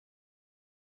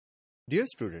Dear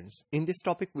students, in this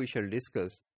topic we shall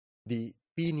discuss the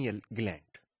pineal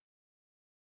gland.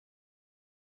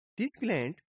 This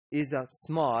gland is a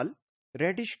small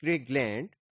reddish-grey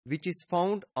gland which is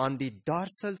found on the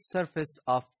dorsal surface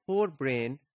of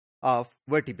forebrain of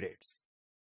vertebrates.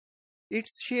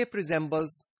 Its shape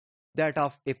resembles that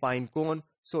of a pine cone,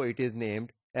 so it is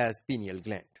named as pineal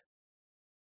gland.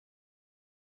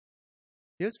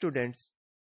 Dear students,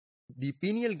 the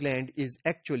pineal gland is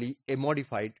actually a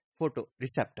modified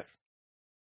photoreceptor.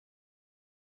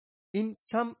 In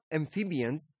some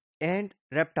amphibians and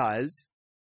reptiles,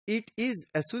 it is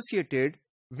associated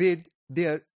with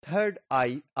their third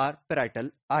eye or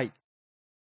parietal eye.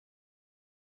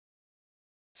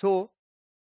 So,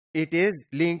 it is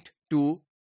linked to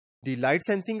the light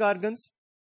sensing organs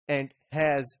and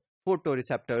has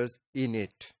photoreceptors in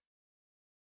it.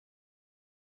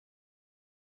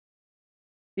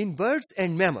 In birds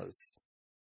and mammals,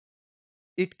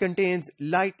 it contains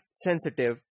light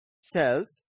sensitive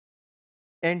cells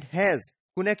and has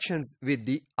connections with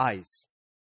the eyes.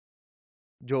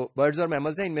 जो birds और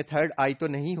mammals हैं इनमें third आई तो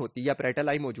नहीं होती या parietal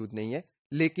आई मौजूद नहीं है,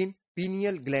 लेकिन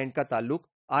पीनियल ग्लैंड का ताल्लुक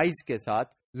आईज के साथ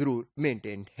जरूर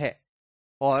मेंटेन्ड है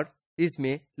और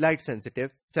इसमें लाइट सेंसिटिव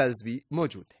सेल्स भी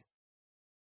मौजूद हैं.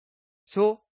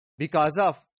 So because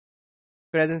of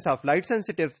presence of light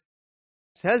sensitive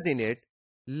cells in it,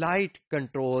 light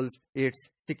controls its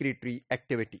secretory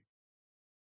activity.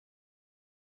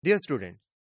 Dear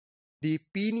students, the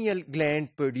pineal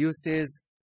gland produces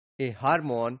a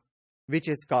hormone which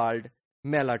is called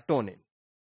melatonin.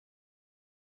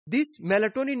 This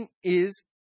melatonin is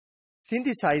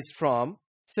synthesized from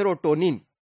serotonin.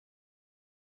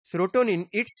 Serotonin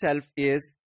itself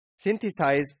is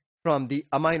synthesized from the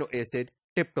amino acid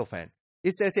tryptophan.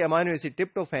 इस तरह से amino acid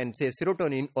tryptophan से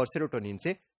serotonin और serotonin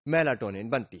से melatonin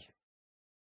बनती है.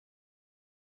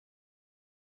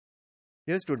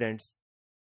 Dear students,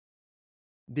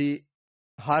 the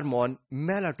hormone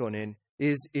melatonin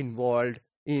is involved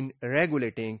in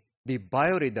regulating the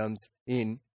biorhythms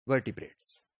in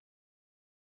vertebrates.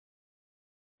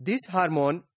 This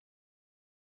hormone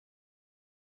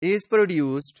is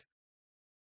produced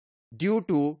due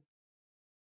to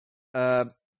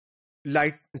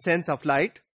sense of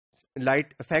light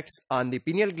effects on the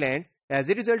pineal gland. As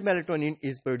a result, melatonin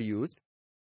is produced.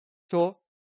 So,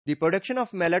 the production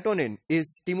of melatonin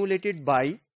is stimulated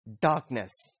by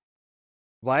darkness,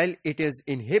 while it is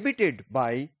inhibited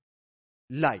by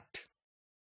light.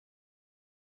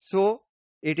 So,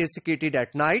 it is secreted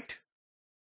at night,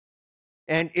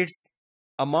 and its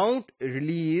amount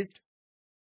released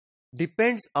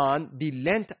depends on the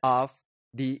length of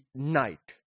the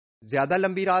night. ज्यादा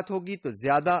लंबी रात होगी तो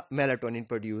ज्यादा melatonin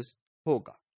produce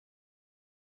होगा.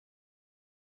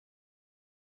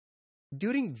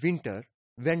 During winter,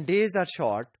 when days are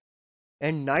short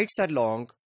and nights are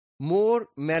long, more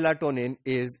melatonin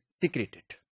is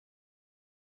secreted.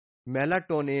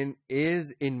 Melatonin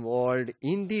is involved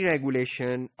in the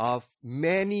regulation of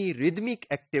many rhythmic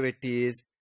activities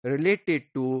related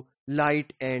to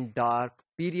light and dark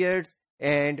periods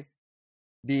and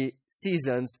the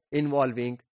seasons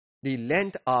involving the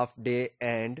length of day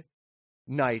and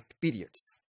night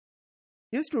periods.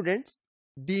 Dear students,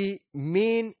 the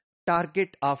main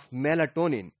target of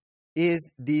melatonin is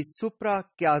the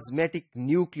suprachiasmatic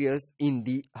nucleus in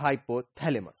the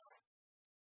hypothalamus.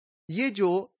 ये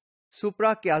जो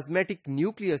suprachiasmatic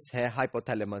nucleus है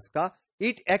hypothalamus का,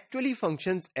 it actually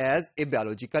functions as a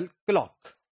biological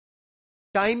clock.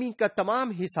 Timing का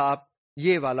तमाम हिसाब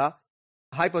ये वाला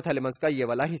hypothalamus का ये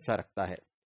वाला हिस्सा रखता है.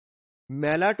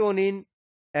 Melatonin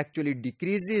actually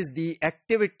decreases the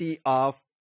activity of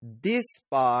this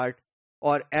part,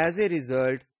 or as a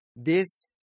result, this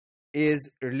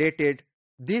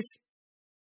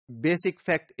basic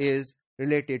fact is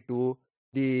related to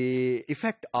the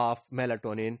effect of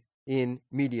melatonin in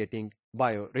mediating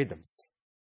biorhythms.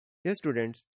 Dear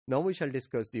students, now we shall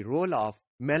discuss the role of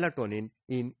melatonin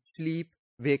in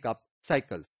sleep-wake-up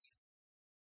cycles.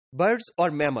 Birds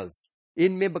और mammals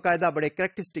इनमें बकायदा बड़े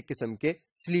characteristic किस्म के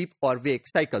sleep और वेक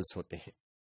cycles होते हैं.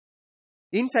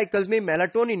 इन cycles में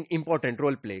मेलाटोनिन इंपॉर्टेंट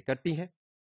रोल प्ले करती है.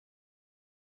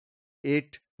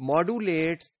 It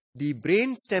मॉड्यूलेट्स the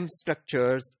brain stem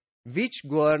structures which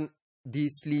govern the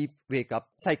sleep wake up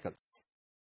cycles.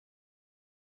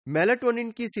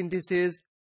 Melatonin की सिंथेसिस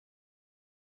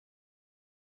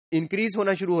इंक्रीज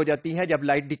होना शुरू हो जाती है जब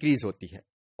लाइट डिक्रीज होती है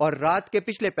और रात के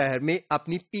पिछले पहर में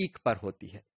अपनी पीक पर होती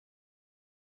है.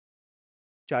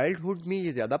 चाइल्डहुड में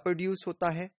ये ज्यादा प्रोड्यूस होता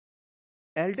है.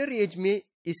 एल्डर एज में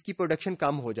इसकी प्रोडक्शन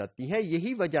कम हो जाती है.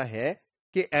 यही वजह है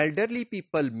कि एल्डरली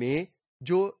पीपल में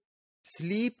जो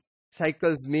स्लीप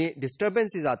साइकिल्स में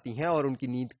डिस्टर्बेंसेस आती हैं और उनकी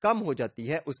नींद कम हो जाती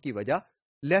है, उसकी वजह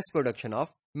लेस प्रोडक्शन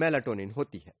ऑफ मेलाटोनिन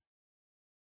होती है.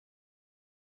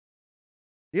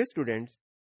 Dear students,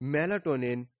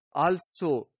 melatonin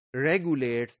also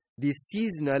regulates the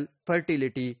seasonal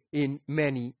fertility in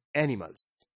many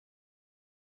animals.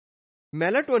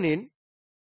 Melatonin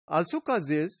also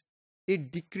causes a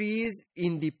decrease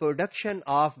in the production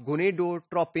of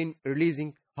gonadotropin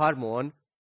releasing hormone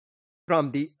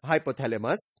from the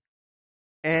hypothalamus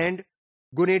and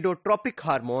gonadotropic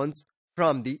hormones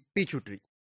from the pituitary.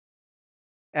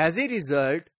 As a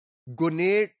result,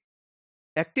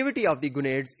 activity of the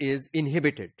gonads is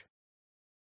inhibited.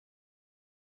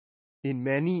 In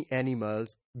many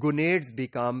animals, gonads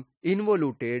become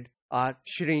involuted or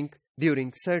shrink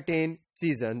during certain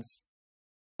seasons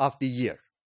of the year.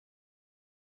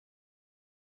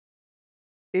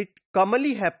 It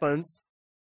commonly happens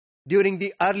during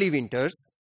the early winters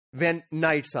when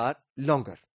nights are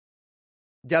longer.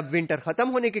 जब winter खत्म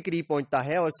होने के करीब पहुंचता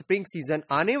है और spring season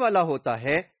आने वाला होता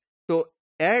है, तो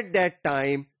एट दैट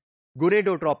टाइम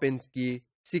गोनेडोट्रोपिन्स की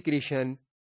सिक्रीशन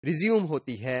रिज्यूम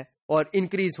होती है और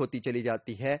इंक्रीज होती चली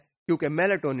जाती है, क्योंकि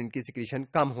मेलाटोनिन की सिक्रीशन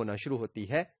कम होना शुरू होती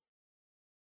है.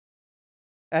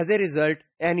 As a result,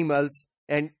 animals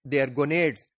and there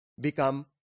gonads become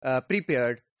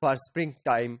prepared for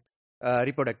springtime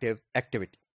reproductive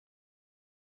activity.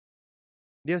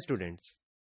 Dear students,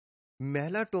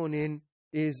 melatonin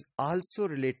is also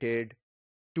related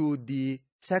to the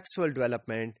sexual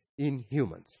development in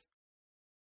humans.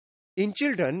 In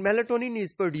children, melatonin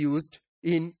is produced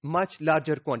in much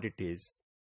larger quantities.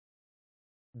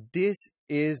 This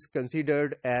is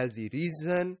considered as the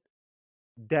reason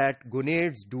that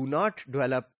gonads do not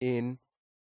develop in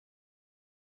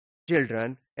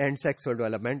children and sexual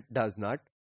development does not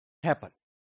happen.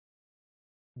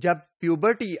 जब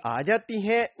puberty आ जाती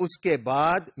है, उसके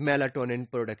बाद melatonin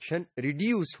production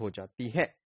reduce हो जाती है.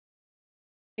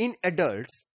 In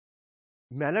adults,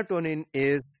 melatonin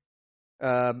is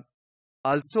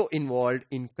also involved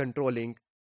in controlling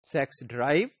sex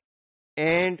drive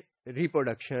and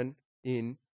reproduction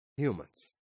in humans.